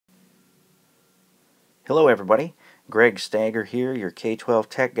Hello everybody, Greg Stager here, your K-12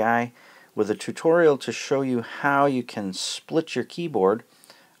 tech guy, with a tutorial to show you how you can split your keyboard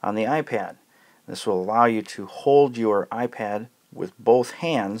on the iPad. This will allow you to hold your iPad with both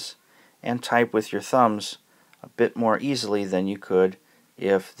hands and type with your thumbs a bit more easily than you could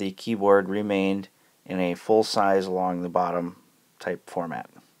if the keyboard remained in a full size along the bottom type format.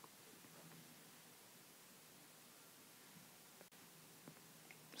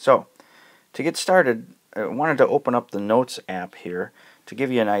 So, to get started, I wanted to open up the Notes app here to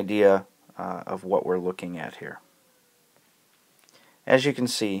give you an idea of what we're looking at here. As you can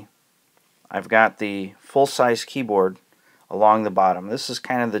see, I've got the full-size keyboard along the bottom. This is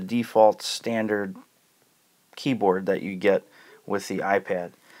kind of the default standard keyboard that you get with the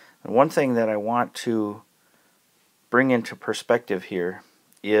iPad. And one thing that I want to bring into perspective here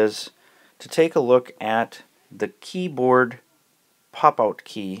is to take a look at the keyboard pop-out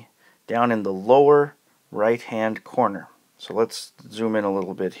key down in the lower right hand corner. So let's zoom in a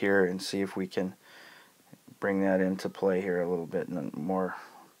little bit here and see if we can bring that into play here a little bit more.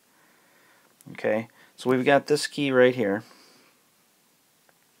 Okay, so we've got this key right here,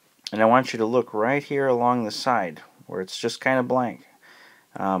 and I want you to look right here along the side where it's just kind of blank,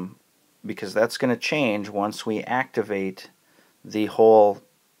 because that's going to change once we activate the whole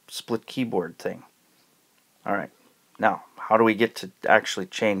split keyboard thing. Alright, now how do we get to actually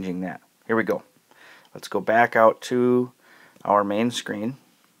changing that? Here we go. Let's go back out to our main screen.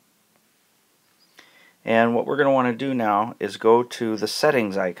 And what we're going to want to do now is go to the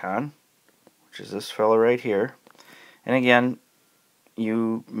settings icon, which is this fella right here. And again,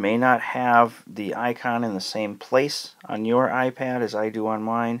 you may not have the icon in the same place on your iPad as I do on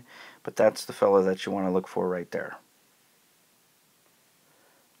mine, but that's the fella that you want to look for right there.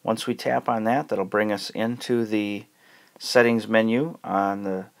 Once we tap on that, that'll bring us into the settings menu. On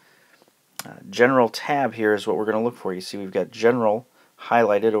the general tab here is what we're going to look for. You see we've got general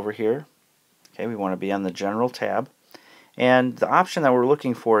highlighted over here. Okay, we want to be on the general tab. And the option that we're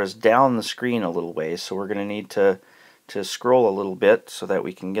looking for is down the screen a little ways, so we're going to need to scroll a little bit so that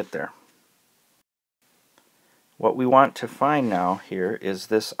we can get there. What we want to find now here is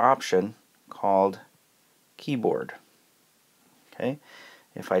this option called keyboard. Okay,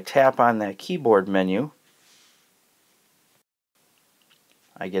 if I tap on that keyboard menu,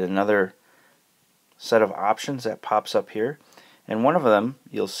 I get another set of options that pops up here, and one of them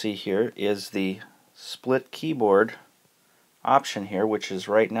you'll see here is the split keyboard option here, which is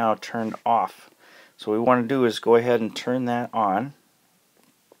right now turned off. So what we want to do is go ahead and turn that on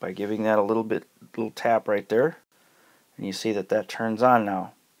by giving that a little tap right there, and you see that that turns on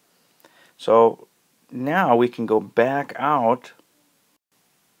now. So now we can go back out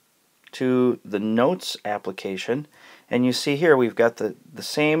to the Notes application, and you see here we've got the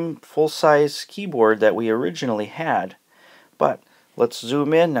same full-size keyboard that we originally had, but let's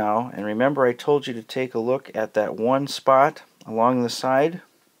zoom in now, and remember I told you to take a look at that one spot along the side.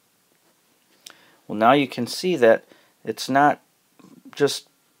 Well, now you can see that it's not just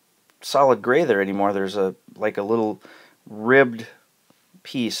solid gray there anymore. There's like a little ribbed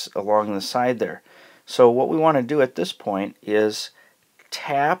piece along the side there. So what we want to do at this point is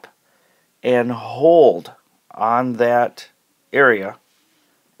tap and hold on that area,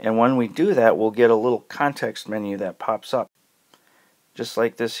 and when we do that we'll get a little context menu that pops up just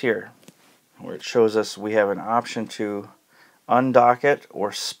like this here, where it shows us we have an option to undock it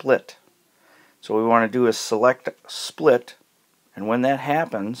or split. So what we want to do is select split, and when that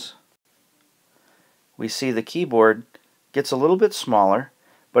happens we see the keyboard gets a little bit smaller,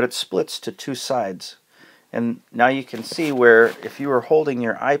 but it splits to two sides. And now you can see where if you were holding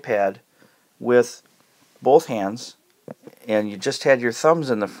your iPad with both hands and you just had your thumbs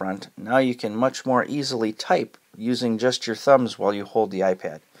in the front, now you can much more easily type using just your thumbs while you hold the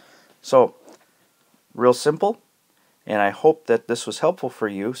iPad. So real simple, and I hope that this was helpful for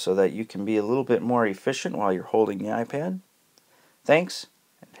you so that you can be a little bit more efficient while you're holding the iPad. Thanks,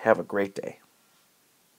 and have a great day.